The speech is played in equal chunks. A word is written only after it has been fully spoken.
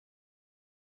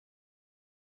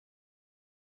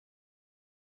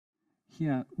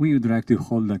Here, we would like to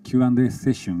hold a Q&A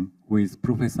session with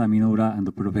Professor Minoura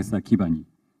and Professor Kibani.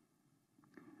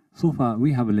 So far,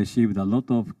 we have received a lot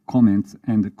of comments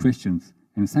and questions,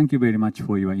 and thank you very much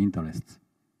for your interest.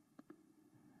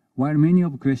 While many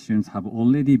of questions have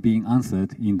already been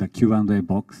answered in the Q&A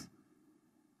box,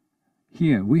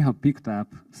 here we have picked up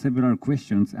several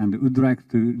questions and would like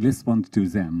to respond to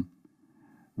them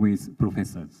with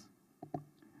professors.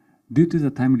 Due to the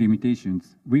time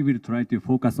limitations, we will try to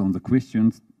focus on the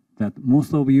questions that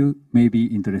most of you may be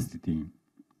interested in.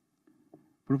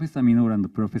 Professor Minoura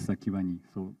and Professor Kibani,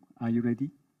 so are you ready?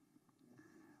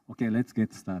 Okay, let's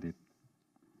get started.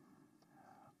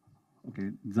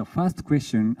 Okay, the first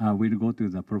question will go to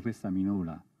the Professor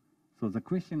Minoura. So the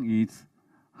question is,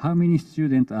 how many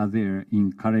students are there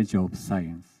in College of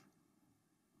Science?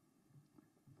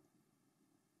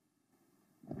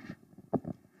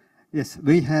 Yes,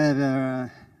 we have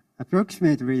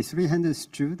approximately 300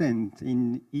 students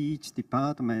in each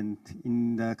department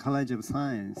in the College of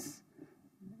Science,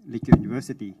 Rikkyo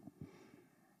University.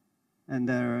 And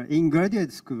in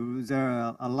graduate school, there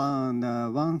are around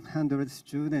 100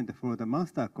 students for the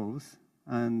master course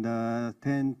and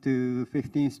 10 to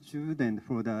 15 students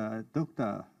for the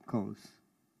doctor course.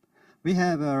 We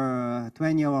have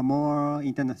 20 or more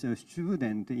international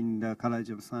students in the College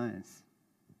of Science.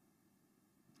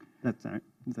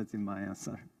 That's in my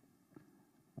answer.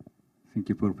 Thank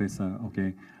you, Professor.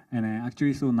 Okay, and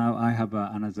actually, so now I have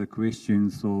another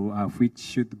question, so which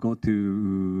should go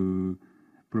to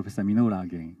Professor Minoura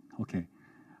again. Okay,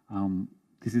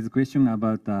 this is a question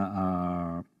about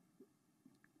a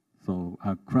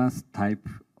class type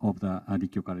of the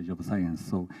Rikkyo College of Science.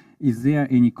 So, is there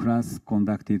any class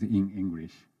conducted in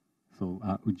English? So,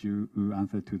 would you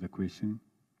answer to the question,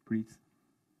 please?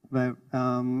 Well,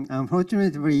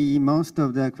 unfortunately, most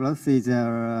of the classes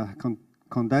are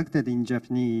conducted in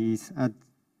Japanese at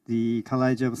the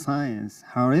College of Science.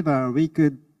 However, we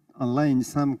could arrange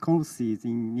some courses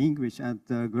in English at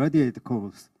the graduate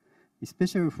course,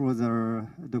 especially for the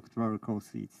doctoral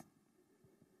courses.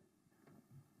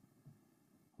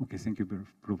 Okay, thank you,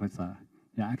 Professor.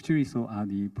 Yeah, actually, so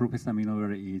the Professor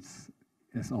Minoura is,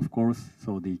 yes, of course,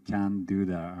 so they can do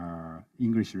the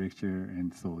English lecture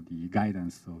and so the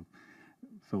guidance.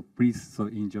 So please so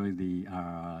enjoy the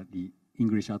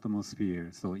English atmosphere.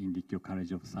 So in Rikkyo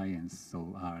College of Science.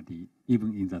 So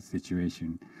even in that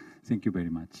situation, thank you very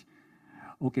much.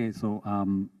 Okay, so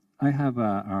I have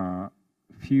a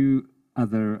few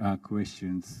other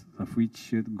questions which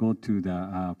should go to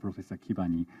the Professor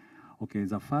Kibani. Okay,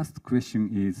 the first question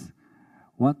is,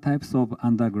 what types of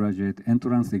undergraduate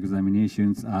entrance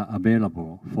examinations are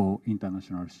available for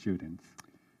international students?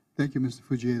 Thank you, Mr.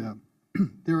 Fujieda.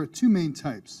 There are two main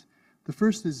types. The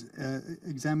first is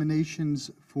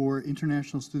examinations for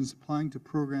international students applying to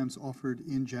programs offered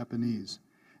in Japanese.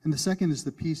 And the second is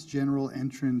the PEACE General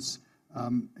Entrance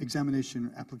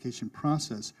examination application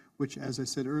process, which, as I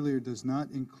said earlier, does not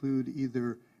include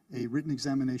either a written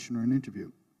examination or an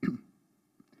interview.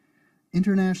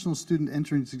 International student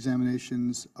entrance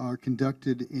examinations are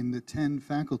conducted in the 10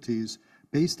 faculties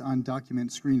based on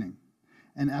document screening,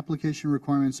 and application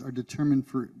requirements are determined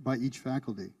by each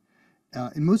faculty.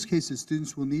 In most cases,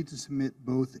 students will need to submit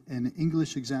both an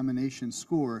English examination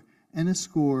score and a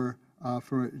score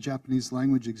for a Japanese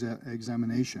language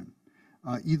examination.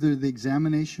 Either the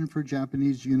examination for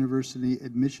Japanese University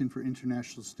admission for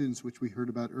international students, which we heard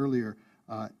about earlier,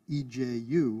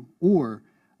 EJU, or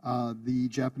the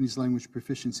Japanese Language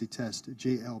Proficiency Test,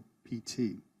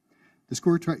 JLPT. The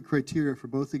score criteria for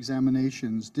both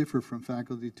examinations differ from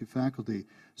faculty to faculty,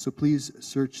 so please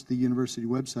search the university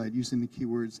website using the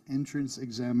keywords entrance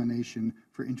examination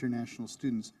for international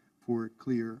students for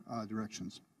clear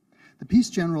directions. The PEACE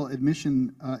General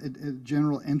Admission,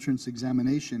 General Entrance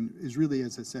Examination is really,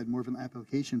 as I said, more of an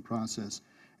application process,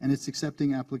 and it's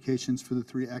accepting applications for the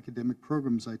 3 academic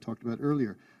programs I talked about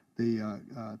earlier. The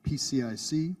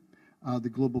PCIC, the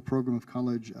Global Program of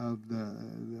College of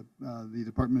the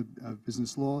Department of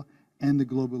Business Law, and the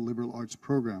Global Liberal Arts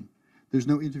Program. There's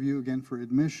no interview, again, for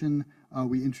admission.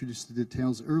 We introduced the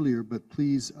details earlier, but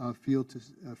please feel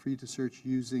free to search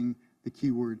using the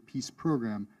keyword PEACE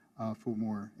Program for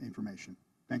more information.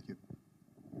 Thank you.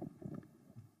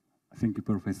 Thank you,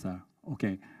 Professor.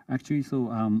 Okay, actually, so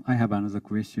I have another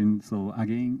question. So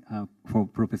again, for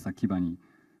Professor Kibani.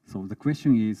 So the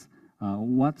question is,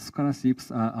 what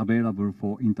scholarships are available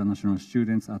for international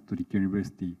students at Rikkyo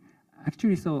University?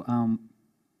 Actually, so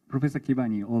Professor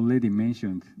Kibani already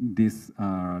mentioned this,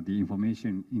 the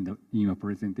information in your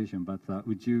presentation, but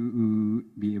would you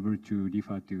be able to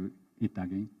refer to it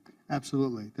again?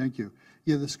 Absolutely, thank you.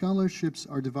 Yeah, the scholarships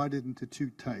are divided into two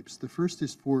types. The first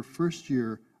is for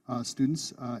first-year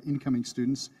students, incoming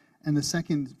students, and the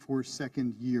second for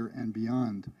second year and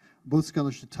beyond. Both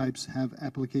scholarship types have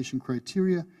application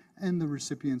criteria, and the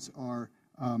recipients are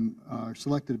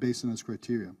selected based on those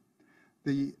criteria.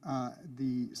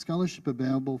 The scholarship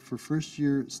available for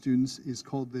first-year students is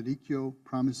called the Rikkyo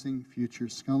Promising Future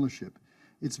Scholarship.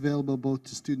 It's available both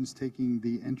to students taking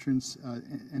the entrance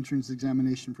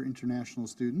examination for international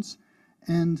students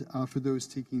and for those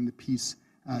taking the Peace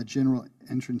General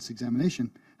Entrance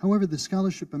Examination. However, the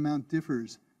scholarship amount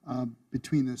differs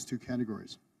between those two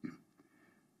categories.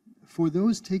 For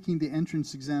those taking the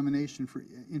entrance examination for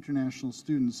international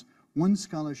students, one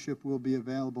scholarship will be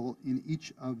available in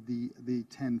each of the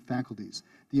 10 faculties.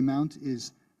 The amount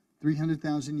is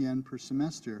 300,000 yen per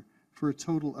semester for a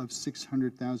total of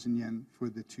 600,000 yen for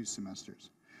the 2 semesters.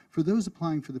 For those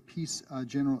applying for the Peace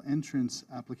General Entrance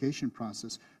application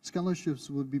process, scholarships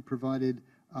will be provided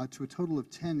to a total of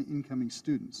 10 incoming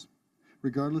students,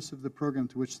 regardless of the program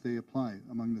to which they apply,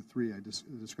 among the 3 I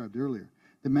described earlier.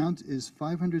 The amount is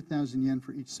 500,000 yen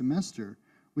for each semester,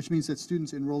 which means that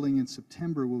students enrolling in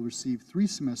September will receive 3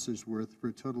 semesters worth for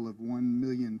a total of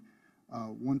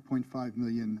 1.5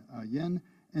 million yen,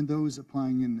 and those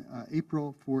applying in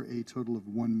April for a total of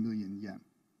 1 million yen.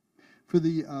 For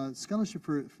the scholarship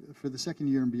for the second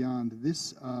year and beyond,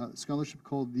 this scholarship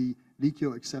called the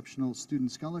Rikkyo Exceptional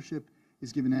Student Scholarship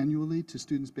is given annually to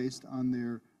students based on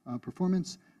their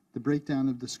performance. The breakdown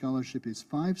of the scholarship is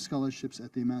 5 scholarships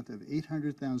at the amount of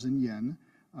 800,000 yen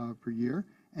per year,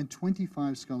 and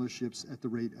 25 scholarships at the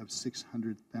rate of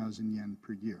 600,000 yen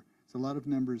per year. It's a lot of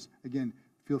numbers. Again,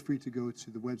 feel free to go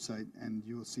to the website and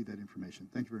you will see that information.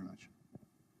 Thank you very much.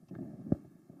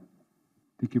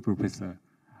 Thank you, Professor.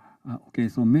 Okay,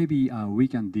 so maybe we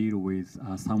can deal with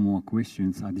some more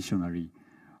questions additionally.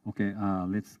 Okay,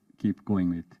 let's keep going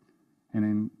with. And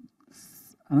then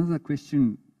another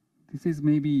question, this is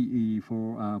maybe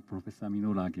for Professor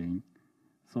Minoura again.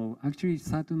 So actually,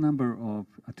 certain number of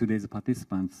today's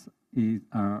participants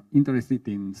are interested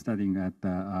in studying at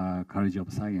the College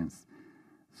of Science.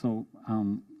 So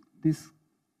the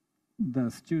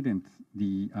student,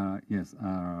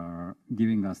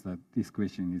 giving us this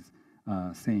question is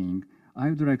saying, I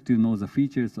would like to know the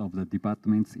features of the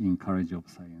departments in College of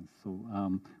Science. So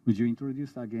would you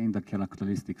introduce again the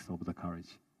characteristics of the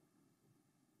college?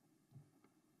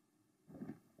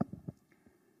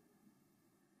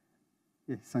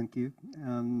 Yes, thank you.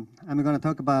 I'm going to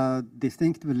talk about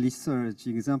distinctive research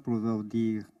examples of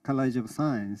the College of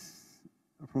Science.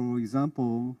 For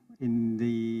example, in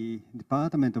the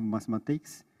Department of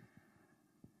Mathematics,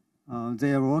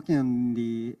 they are working on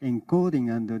the encoding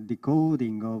and the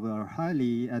decoding of a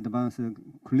highly advanced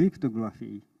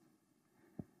cryptography.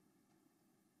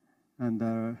 And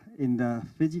in the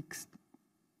physics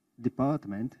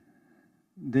department,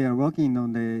 they are working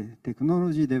on the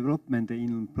technology development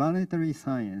in planetary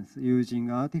science using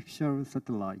artificial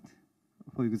satellite.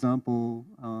 For example,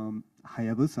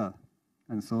 Hayabusa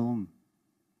and so on.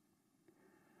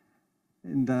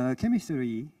 In the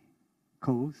chemistry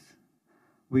course,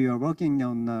 we are working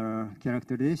on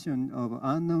characterization of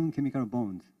unknown chemical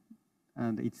bonds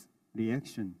and its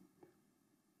reaction.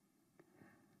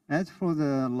 As for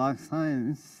the life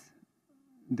science,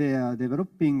 they are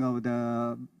developing of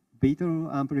the beta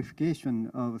amplification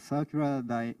of SAKURA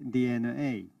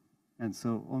DNA and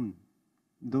so on.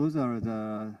 Those are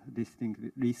the distinct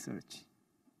research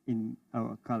in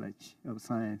our College of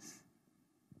Science.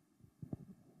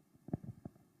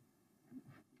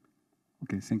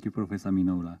 Okay, thank you, Professor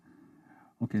Minoura.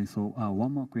 Okay, so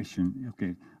one more question.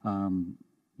 Okay,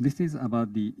 this is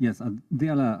about the,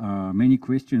 there are many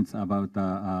questions about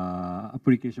the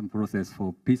application process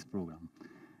for PEACE program.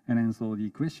 And then so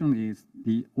the question is,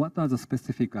 what are the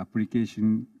specific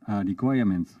application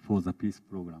requirements for the PEACE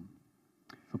program?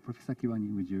 So Professor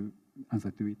Kiwani, would you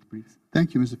answer to it, please?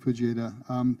 Thank you, Mr. Fujieda.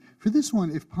 For this one,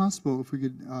 if possible, if we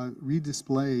could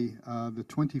redisplay the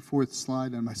 24th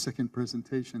slide on my second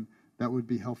presentation, that would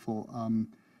be helpful,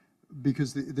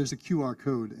 because there's a QR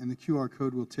code, and the QR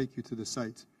code will take you to the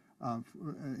site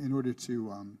in order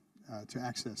to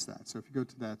access that. So if you go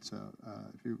to that,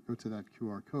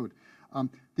 QR code,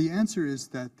 the answer is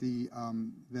that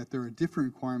that there are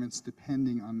different requirements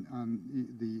depending on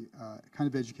the kind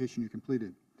of education you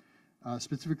completed.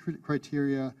 Specific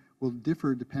criteria will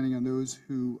differ depending on those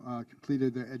who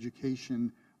completed their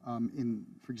education in,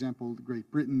 for example, Great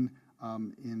Britain,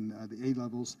 in the A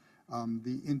levels,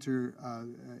 the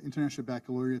International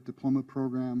Baccalaureate Diploma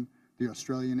Program, the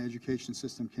Australian education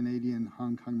system, Canadian,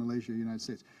 Hong Kong, Malaysia, United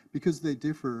States. Because they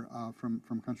differ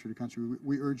from country to country,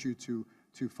 we urge you to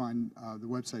find the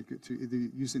website, to either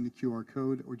using the QR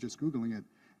code or just Googling it,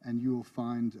 and you will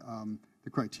find the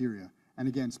criteria. And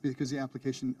again, because the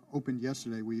application opened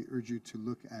yesterday, we urge you to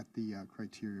look at the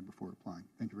criteria before applying.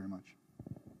 Thank you very much.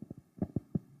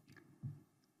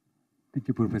 Thank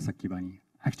you, Professor Kibani.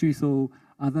 Actually, so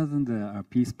other than the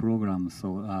peace program, so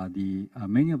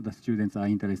many of the students are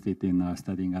interested in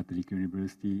studying at Rikkyo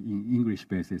University in English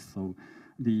basis. So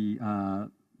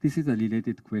this is a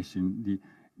related question.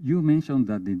 You mentioned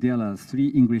that there are 3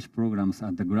 English programs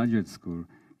at the graduate school.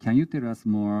 Can you tell us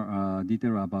more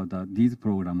detail about these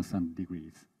programs and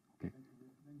degrees? Okay.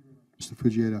 Mr.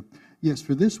 Fujieda. Yes,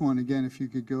 for this one, again, if you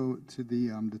could go to the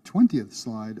 20th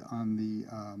slide on the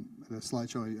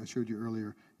slideshow I showed you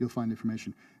earlier, you'll find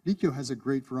information. Rikkyo has a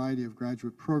great variety of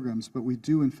graduate programs, but we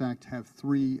do, in fact, have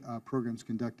 3 programs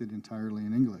conducted entirely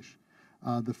in English.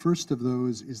 The first of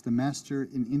those is the Master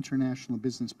in International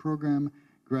Business program,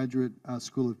 Graduate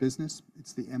School of Business.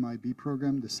 It's the MIB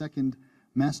program. The second,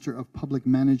 Master of Public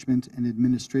Management and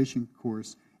Administration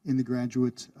course in the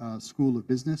Graduate School of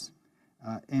Business,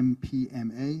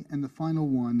 MPMA, and the final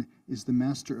one is the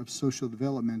Master of Social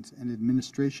Development and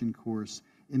Administration course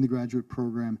in the graduate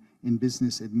program in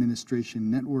Business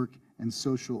Administration Network and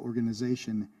Social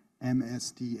Organization,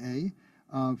 MSDA.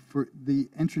 For the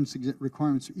entrance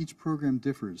requirements, each program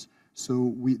differs,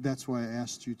 so that's why I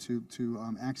asked you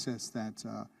to access that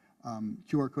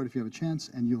QR code if you have a chance,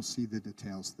 and you'll see the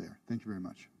details there. Thank you very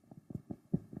much.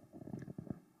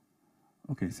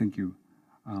 Okay, thank you.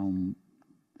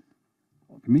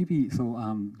 Maybe so.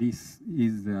 This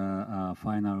is the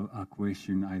final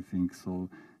question, I think. So,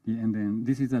 and then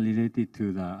this is related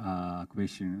to the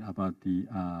question about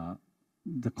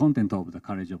the content of the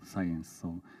College of Science.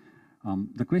 So,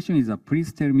 the question is: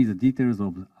 please tell me the details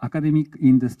of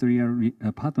academic-industrial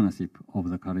partnership of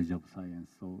the College of Science.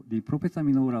 So, the Professor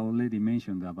Minoura already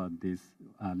mentioned about this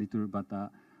a little, but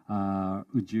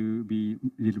would you be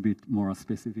a little bit more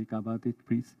specific about it,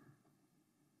 please?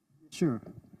 Sure.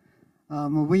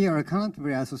 We are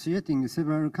currently associating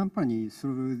several companies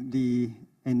through the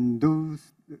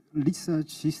endorsed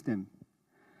research system.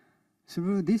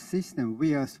 Through this system,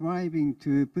 we are striving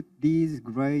to put these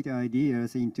great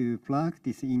ideas into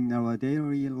practice in our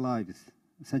daily lives,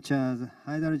 such as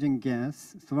hydrogen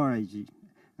gas storage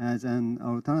as an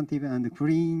alternative and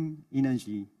clean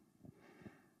energy.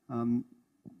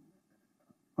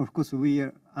 Of course,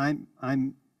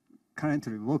 I'm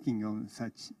currently working on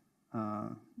such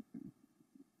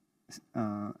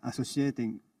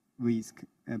associating with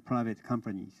private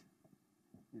companies.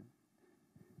 Yeah.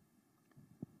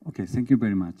 Okay, thank you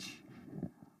very much.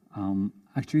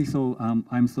 Actually, so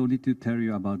I'm sorry to tell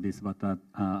you about this, but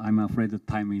I'm afraid the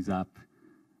time is up.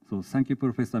 So thank you,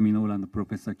 Professor Minoura and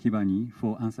Professor Kibani,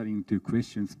 for answering two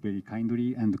questions very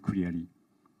kindly and clearly.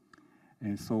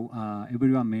 So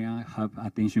everyone, may I have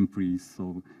attention, please?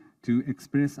 So to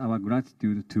express our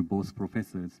gratitude to both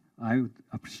professors, I would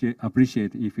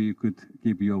appreciate if you could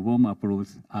give your warm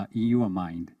applause in your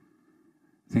mind.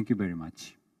 Thank you very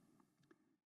much.